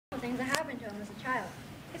things that happened to him as a child.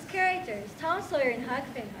 His characters, Tom Sawyer and Huck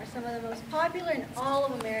Finn, are some of the most popular in all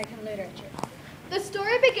of American literature. The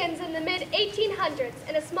story begins in the mid-1800s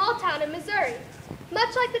in a small town in Missouri,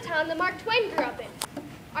 much like the town that Mark Twain grew up in.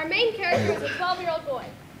 Our main character is a 12-year-old boy,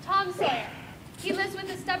 Tom Sawyer. He lives with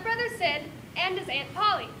his stepbrother Sid and his Aunt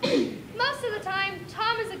Polly. Most of the time,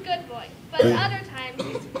 Tom is a good boy, but at other times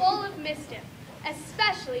he's full of mischief,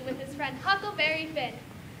 especially with his friend Huckleberry Finn.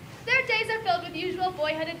 Their days are filled with usual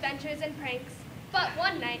boyhood adventures and pranks, but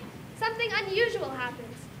one night, something unusual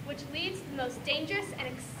happens, which leads to the most dangerous and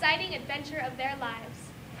exciting adventure of their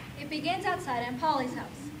lives. It begins outside Aunt Polly's house.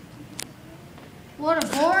 What a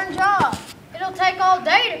boring job. It'll take all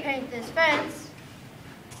day to paint this fence.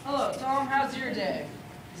 Hello, Tom. How's your day?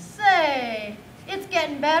 Say, it's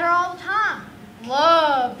getting better all the time.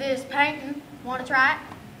 Love this painting. Want to try it?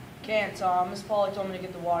 Can't, Tom. Miss Polly told me to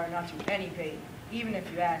get the water not to any paint, even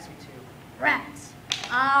if you asked me to. Rats.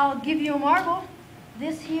 I'll give you a marble.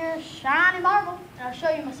 This here shiny marble. And I'll show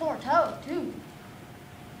you my sore toe, too.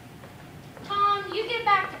 Tom, you get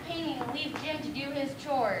back to painting and leave Jim to do his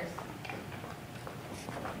chores.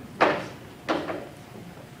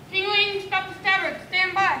 Tingling, stop the stabbers.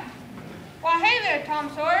 Stand by. Why, hey there, Tom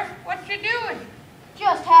Sawyer. What you doing?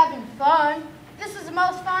 Just having fun. This is the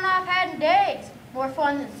most fun I've had in days. More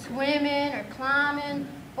fun than swimming or climbing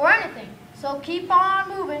or anything. So keep on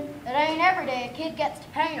moving. It ain't every day a kid gets to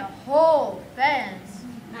paint a whole fence.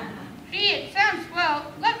 Gee, it sounds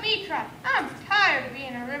swell. Let me try. I'm tired of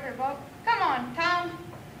being a riverboat. Come on, Tom.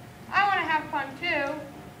 I want to have fun, too.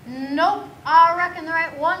 Nope. I reckon there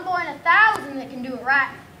ain't one boy in 1,000 that can do it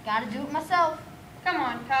right. Gotta do it myself. Come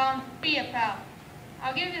on, Tom. Be a pal.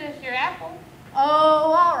 I'll give you this your apple.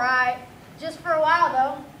 Oh, all right. Just for a while,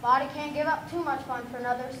 though. Body can't give up too much fun for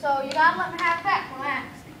another, so you gotta let me have it back when I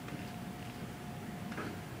ask.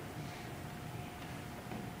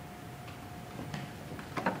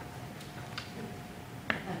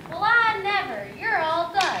 Well, I never. You're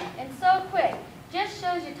all done, and so quick. Just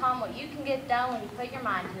shows you, Tom, what you can get done when you put your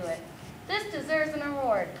mind to it. This deserves an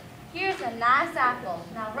award. Here's a nice apple.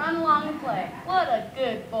 Now run along and play. What a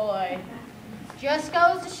good boy. Just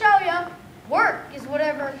goes to show you, work is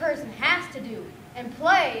whatever a person has to do, and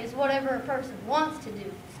play is whatever a person wants to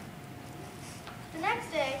do. The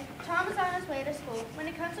next day, Tom is on his way to school when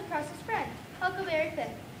he comes across his friend, Huckleberry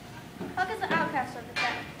Finn. Huck is the outcast of the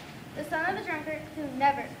town, the son of a drunkard who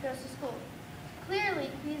never goes to school. Clearly,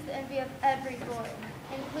 he's the envy of every boy,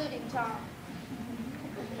 including Tom.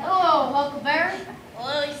 Hello, Huckleberry.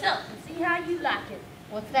 Oil yourself and see how you like it.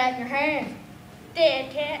 What's that in your hand?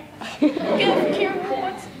 Dead cat. Go for cure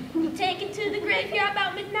wards. Take it to the graveyard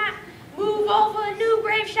about midnight. Move over a new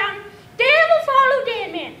grave shouting, devil follow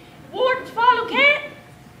dead man. Wardens follow cat.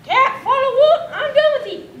 Cat follow wood. I'm done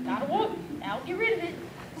with you. Got a wood. I'll get rid of it.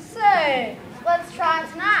 Say, let's try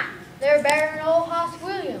it tonight. They're burying old Hoss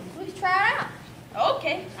Williams. Let's try it out.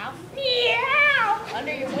 Okay. I'll meow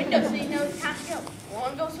under your window so you know it's time to go.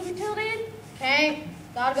 Want to go swimming till then? Can't.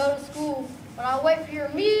 Gotta go to school. But I'll wait for your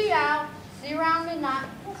meow. See you around midnight.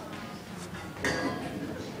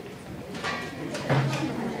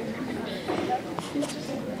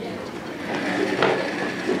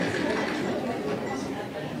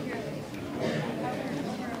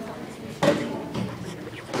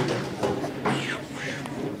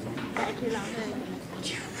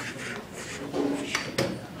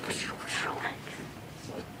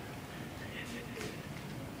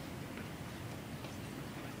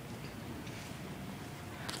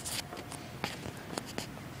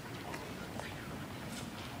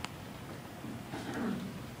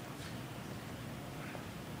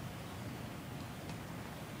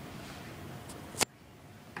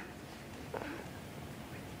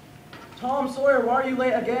 Tom Sawyer, why are you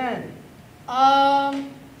late again?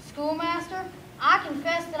 Schoolmaster, I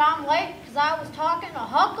confess that I'm late because I was talking to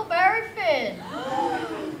Huckleberry Finn.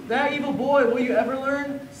 That evil boy, will you ever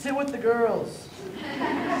learn? Sit with the girls.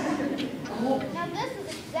 Now this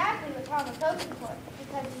is exactly what Tom was hoping for,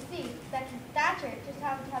 because you see, Becky Thatcher just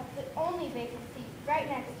happens to have the only vacant seat right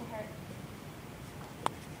next to her.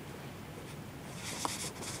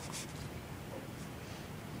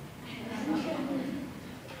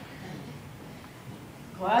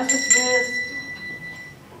 Class dismissed.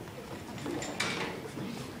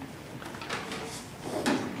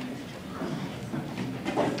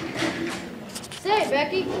 Say,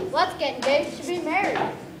 Becky, let's get engaged to be married.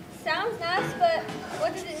 Sounds nice, but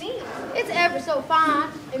what does it mean? It's ever so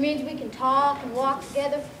fine. It means we can talk and walk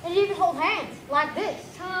together and even hold hands, like this.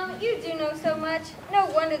 Tom, you do know so much. No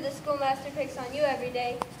wonder the schoolmaster picks on you every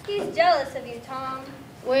day. He's jealous of you, Tom.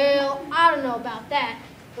 Well, I don't know about that,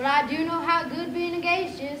 but I do know how good being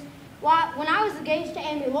engaged is. Why, when I was engaged to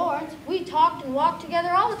Amy Lawrence, we talked and walked together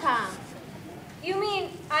all the time. You mean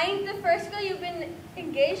I ain't the first girl you've been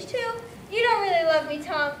engaged to? You don't really love me,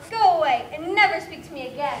 Tom. Go away and never speak to me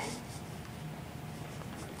again.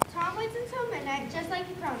 Tom waits until midnight, just like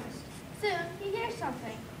he promised. Soon, he hears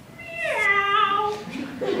something. Meow.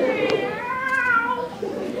 Meow.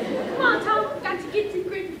 Come on, Tom. Got to get to the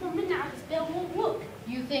grave before midnight. This bell won't work.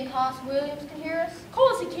 You think Hoss Williams can hear us? Of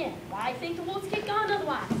course he can. Why think the wolves kick on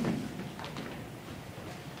otherwise?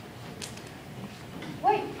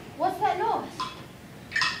 Wait, what's that noise?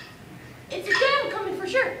 It's a gang coming for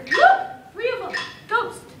sure. Look! 3 of them.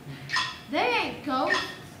 Ghosts. They ain't ghosts.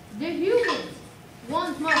 They're humans.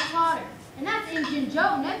 One's much hotter, and that's Injun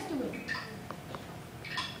Joe next to him.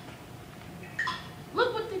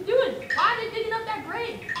 Look what they're doing. Why are they digging up that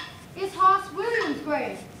grave? It's Hoss Williams'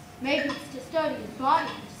 grave. Maybe it's to study his body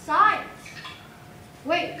for science.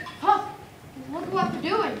 Wait, Huck, look at what they're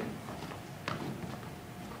doing.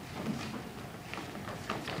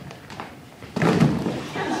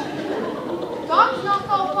 Doc's not so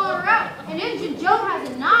far out, and Injun Joe has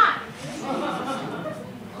a knife.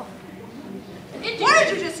 What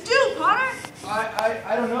did you just do, Potter?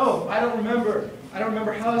 I don't know. I don't remember. I don't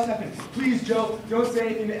remember how this happened. Please, Joe, don't say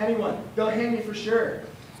anything to anyone. They'll hang me for sure.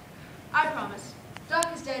 I promise.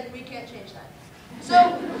 Doc is dead and we can't change that.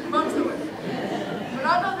 So, mum's the word. But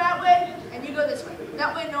I'll go that way and you go this way.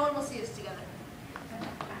 That way no one will see us together.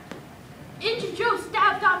 Injun Joe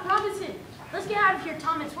stabbed Doc Robinson. Let's get out of here,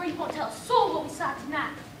 Tom. It's where you won't tell a soul what we saw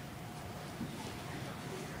tonight.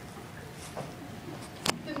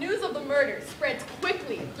 The news of the murder spreads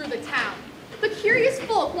quickly through the town. The curious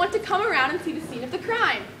folk want to come around and see the scene of the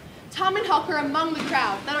crime. Tom and Huck are among the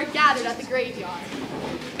crowd that are gathered at the graveyard.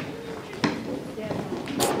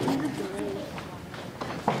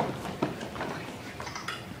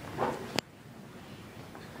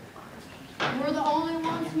 We're the only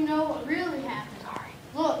ones who know what really happened.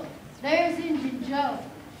 Look, there's Injun Joe.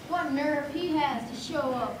 What nerve he has to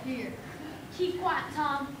show up here. Keep quiet,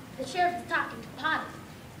 Tom. The sheriff is talking to Potter.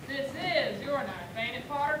 This is your night, ain't it,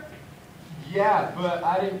 Potter? Yeah, but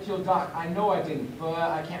I didn't kill Doc. I know I didn't, but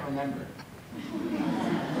I can't remember.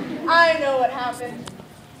 I know what happened.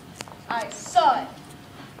 I saw it.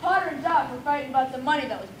 Potter and Doc were fighting about the money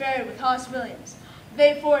that was buried with Hoss Williams.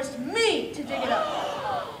 They forced me to dig it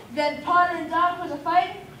up. Then Potter and Doc was a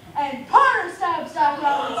fighting, and Potter stabs Doc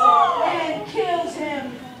Robinson and kills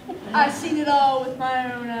him. I seen it all with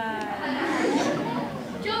my own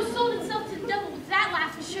eyes. Joe sold himself to the devil with that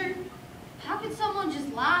laugh for sure. How could someone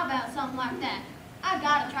just lie about something like that? I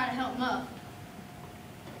gotta try to help him up.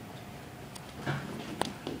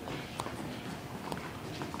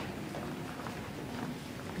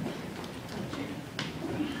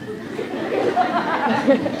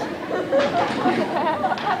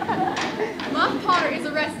 Muff Potter is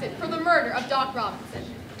arrested for the murder of Doc Robinson.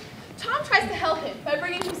 Tom tries to help him by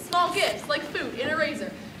bringing him small gifts like food and a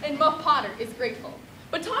razor, and Muff Potter is grateful.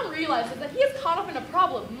 But Tom realizes that he is caught up in a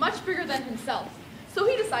problem much bigger than himself, so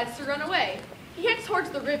he decides to run away. He heads towards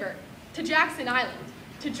the river, to Jackson Island,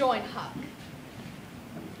 to join Huck.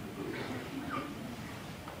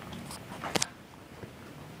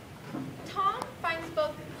 Tom finds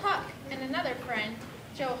both Huck and another friend,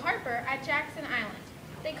 Joe Harper, at Jackson Island.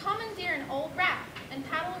 They commandeer an old raft and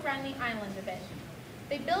paddle around the island a bit.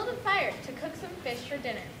 They build a fire to cook some fish for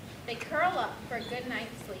dinner. They curl up for a good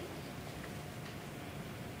night's sleep.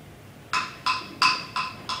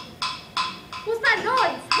 What's that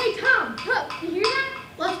noise? Hey, Tom, Huck, you hear that?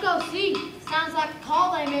 Let's go see. Sounds like a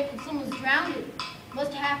call they make when someone's drowned.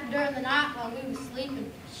 Must have happened during the night while we were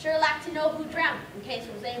sleeping. Sure like to know who drowned, in case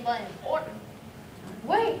it was anybody important.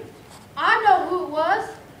 Wait, I know who it was.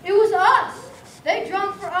 It was us. They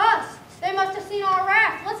drunk for us. They must have seen our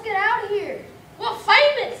raft. Let's get out of here. Well,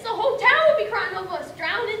 famous! The whole town would be crying over us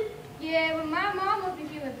drowning. Yeah, but my mom would be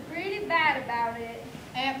feeling pretty bad about it.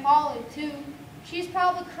 Aunt Polly, too. She's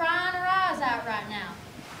probably crying her eyes out right now.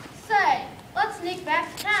 Say, let's sneak back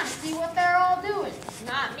to town and see what they're all doing.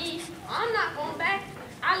 Not me. I'm not going back.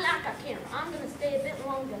 I like our camp. I'm going to stay a bit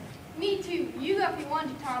longer. Me too. You go if you want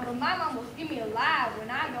to, Tom, but my mom will skin me alive when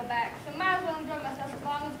I go back, so might as well enjoy myself as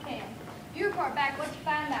long as I can. You report back what you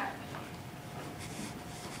find out.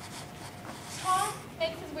 Tom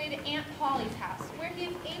makes his way to Aunt Polly's house, where he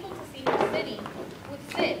is able to see her sitting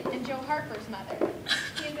with Sid and Joe Harper's mother.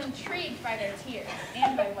 He is intrigued by their tears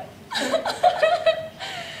and by what he hears.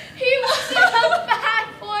 He wasn't a bad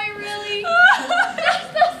boy, really.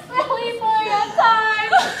 Just a silly boy at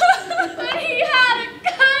times. But he had a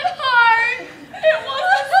good heart. It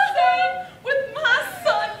was the same with my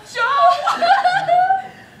son, Joe.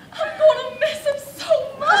 I'm going to miss him so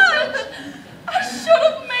much.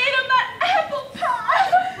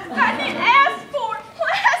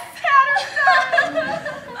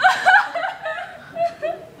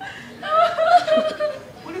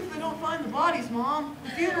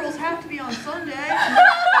 have to be on Sunday.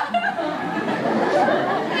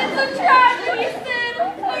 It's a tragedy, Sid.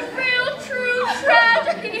 A real, true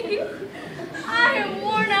tragedy. I am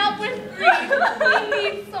worn out with grief. We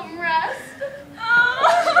need some rest.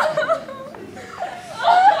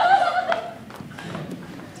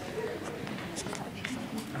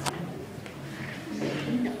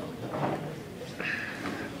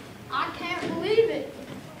 I can't believe it.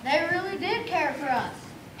 They really did care for us.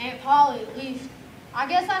 Aunt Polly, at least. I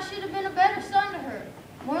guess I should have been a better son to her.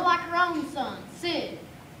 More like her own son, Sid.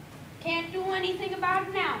 Can't do anything about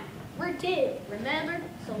it now. We're dead, remember?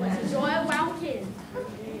 So let's enjoy it while we can.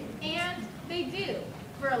 And they do,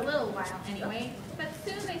 for a little while anyway, but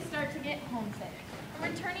soon they start to get homesick.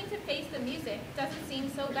 And returning to face the music doesn't seem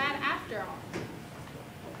so bad after all.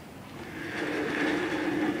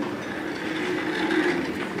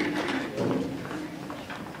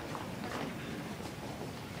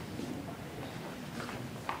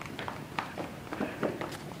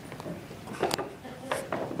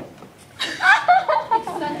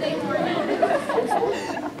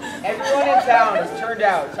 Everyone in town has turned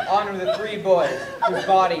out to honor the 3 boys whose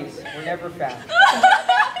bodies were never found.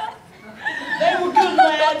 They were good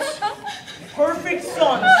lads, perfect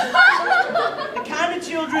sons, the kind of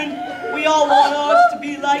children we all want ours to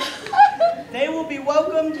be like. They will be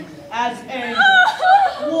welcomed as angels.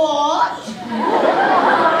 What?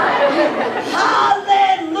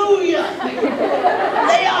 Hallelujah!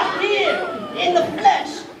 They are here in the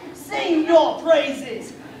flesh. Sing your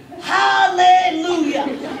praises. Hallelujah!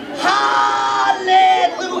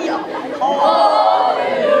 Hallelujah!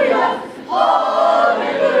 Hallelujah!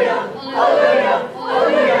 Hallelujah!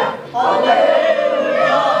 Hallelujah! Hallelujah!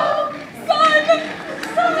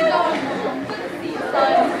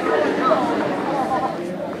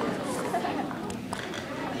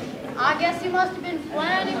 I guess you must have been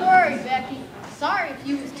plenty worried, Becky. Sorry if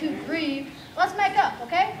you was too grieved. Let's make up,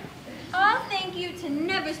 okay? I'll thank you to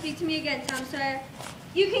never speak to me again, Tom Sawyer.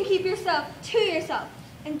 You can keep yourself to yourself.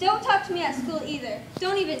 And don't talk to me at school either.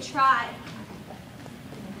 Don't even try.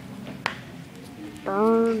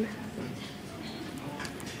 Burn.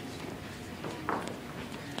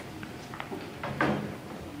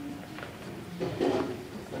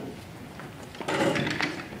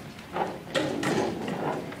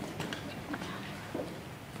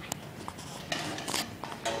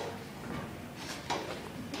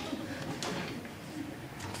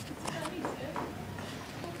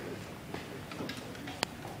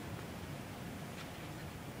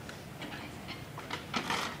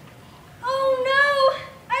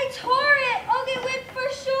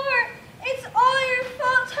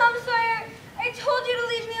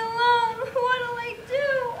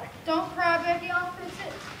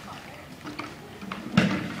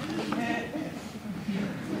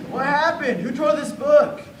 Who tore this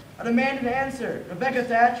book? I demand an answer. Rebecca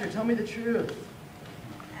Thatcher, tell me the truth.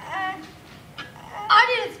 I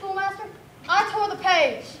did it, schoolmaster. I tore the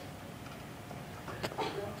page.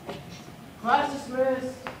 Class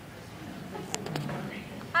dismissed.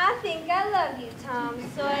 I think I love you, Tom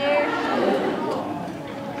Sawyer.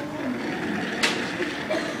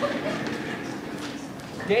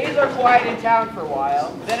 Days are quiet in town for a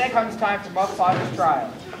while, then it comes time for Muff Potter's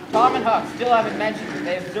trial. Tom and Huck still haven't mentioned what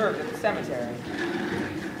they observed at the cemetery.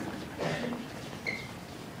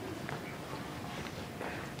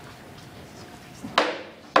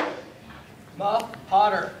 Muff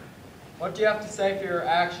Potter, what do you have to say for your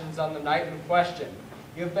actions on the night in question?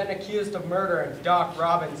 You have been accused of murdering Doc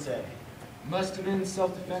Robinson. Must have been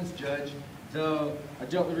self-defense, Judge, though I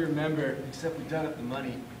don't really remember except we dug up the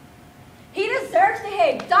money. He deserves to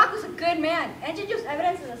hang. Doc was a good man. Introduced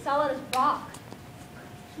evidence is as solid as rock.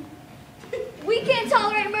 We can't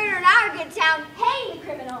tolerate murder in our good town. Hang the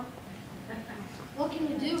criminal. What can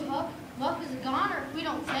you do, Huck? Luck is a goner if we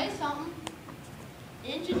don't say something.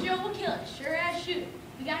 Injun Joe will kill it, sure as shoot.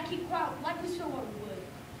 We gotta keep quiet like we saw what we would.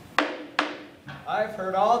 I've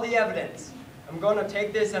heard all the evidence. I'm going to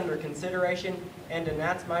take this under consideration and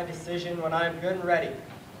announce my decision when I'm good and ready.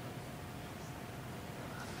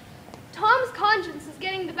 Tom's conscience is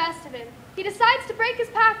getting the best of him. He decides to break his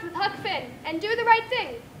pact with Huck Finn and do the right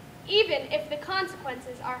thing, even if the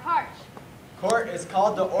consequences are harsh. Court is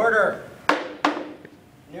called to order.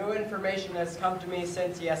 New information has come to me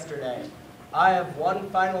since yesterday. I have one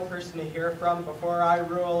final person to hear from before I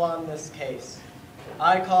rule on this case.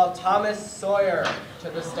 I call Thomas Sawyer to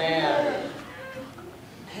the stand.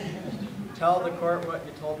 Tell the court what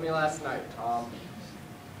you told me last night, Tom.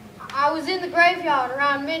 I was in the graveyard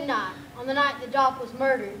around midnight on the night that Doc was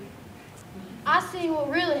murdered. I seen what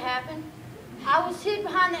really happened. I was hid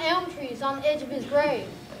behind the elm trees on the edge of his grave.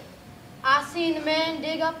 I seen the man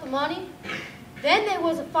dig up the money. Then there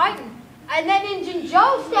was a fighting. And then Injun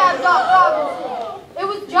Joe stabbed Doc Robinson. It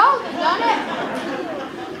was Joe that done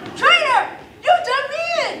it. Traitor! You've done me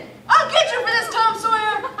in! I'll get you for this, Tom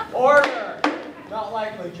Sawyer! Order! Not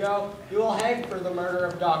likely, Joe. You will hang for the murder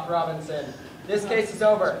of Doc Robinson. This case is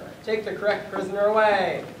over. Take the correct prisoner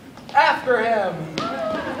away. After him!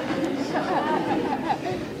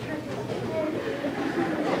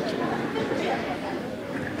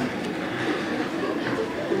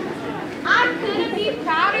 I couldn't be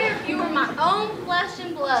prouder if you were my own flesh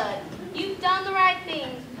and blood. You've done the right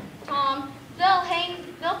thing, Tom.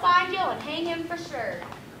 They'll find Joe and hang him for sure.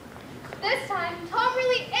 This time, Tom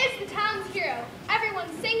really is the town's hero. Everyone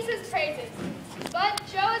sings his praises. But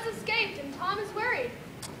Joe has escaped and Tom is worried.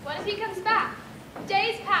 What if he comes back?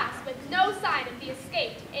 Days pass with no sign of the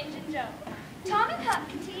escaped Injun Joe. Tom and Huck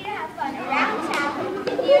continue to have fun around town and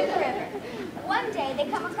near the river. One day, they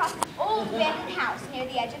come across an old abandoned house near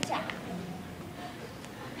the edge of town.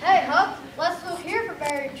 Hey, Huck, let's look here for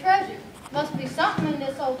buried treasure. Must be something in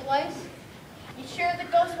this old place. You sure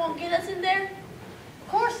the ghost won't get us in there? Of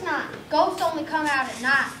course not. Ghosts only come out at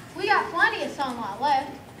night. We got plenty of sunlight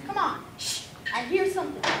left. Come on. Shh! I hear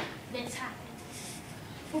something. Let's hide.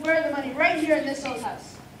 We'll bury the money right here in this old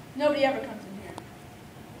house. Nobody ever comes in here.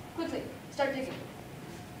 Quickly, start digging.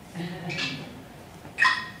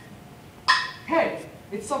 Hey,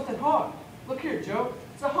 it's something hard. Look here, Joe.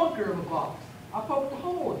 It's a hunker of a box. I poked a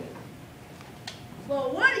hole in it.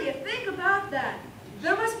 Well, what do you think about that?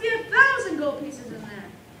 There must be 1,000 gold pieces in there.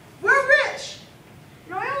 We're rich!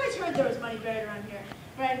 You know, I always heard there was money buried around here,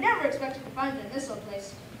 but I never expected to find it in this old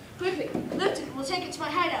place. Quickly, lift it and we'll take it to my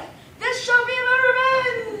hideout. This shall be my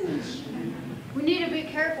revenge! We need to be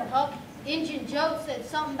careful, Huck. Injun Joe said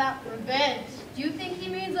something about revenge. Do you think he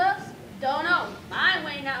means us? Don't know. I'm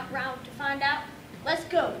waiting out around to find out. Let's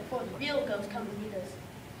go before the real ghost comes and meet us.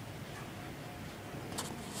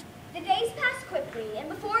 The days pass quickly, and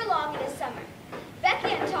before long it is summer.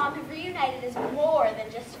 Becky and Tom have reunited as more than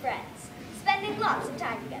just friends, spending lots of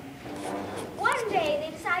time together. One day,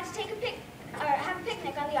 they decide to have a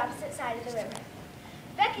picnic on the opposite side of the river.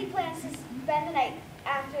 Becky plans to spend the night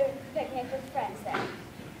after the picnic with friends there.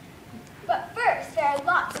 But first, there are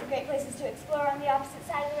lots of great places to explore on the opposite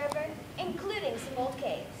side of the river, including some old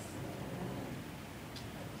caves.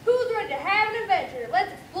 Who's ready to have an adventure?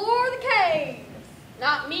 Let's explore the caves.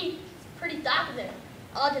 Not me. It's pretty dark in there.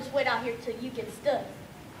 I'll just wait out here till you get stuck.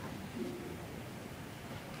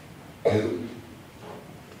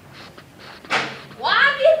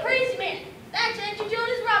 Why be a crazy man? That's Injun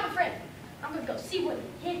Joe's robber friend. I'm gonna go see what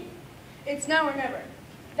he hid. It's now or never.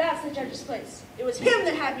 That's the judge's place. It was him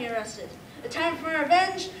that had me arrested. The time for my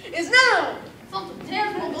revenge is now! Something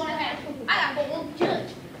terrible gonna happen. I gotta go on the judge.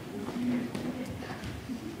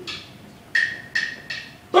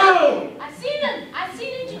 Boom! I seen him. I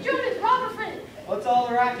seen Injun Joe's robber friend. What's all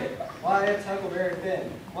the racket? Why, it's Huckleberry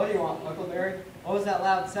Finn. What do you want, Huckleberry? What was that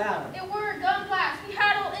loud sound? It were a gun blast. We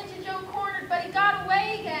had old Injun Joe cornered, but he got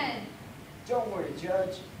away again. Don't worry,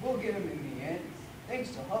 Judge. We'll get him in the end.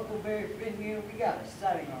 Thanks to Huckleberry Finn here, we got a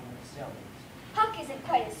sighting on themselves. Huck isn't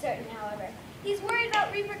quite as certain, however. He's worried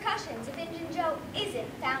about repercussions if Injun Joe isn't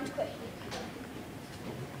found quickly.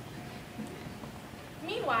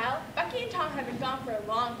 Meanwhile, Becky and Tom had been gone for a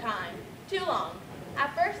long time. Too long.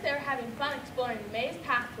 At first, they were having fun exploring the maze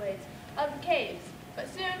pathways of the caves, but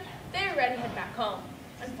soon they were ready to head back home.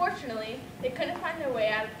 Unfortunately, they couldn't find their way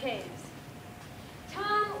out of the caves.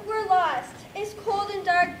 Tom, we're lost. It's cold and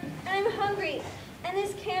dark, and I'm hungry. And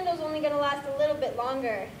this candle's only going to last a little bit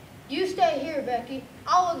longer. You stay here, Becky.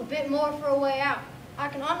 I'll look a bit more for a way out. I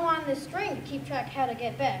can unwind this string to keep track how to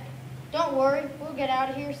get back. Don't worry, we'll get out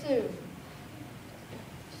of here soon.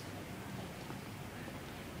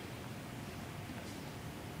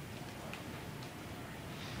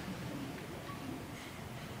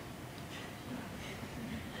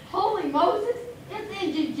 Holy Moses, it's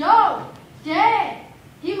Injun Joe, dead.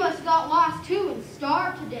 He must have got lost too and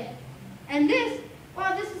starved to death. And this,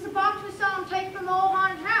 well, this is the box we saw him take from the old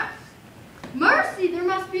haunted house. Mercy, there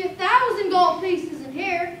must be 1,000 gold pieces in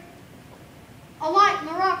here. A light in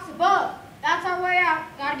the rocks above. That's our way out.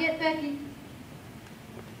 Gotta get Becky.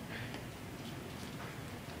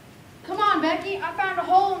 Come on, Becky. I found a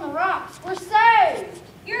hole in the rocks. We're saved.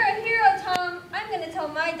 You're a hero, Tom. I'm going to tell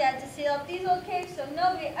my dad to seal up these old caves so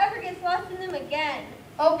nobody ever gets lost in them again.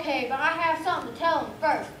 Okay, but I have something to tell him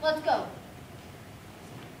first. Let's go.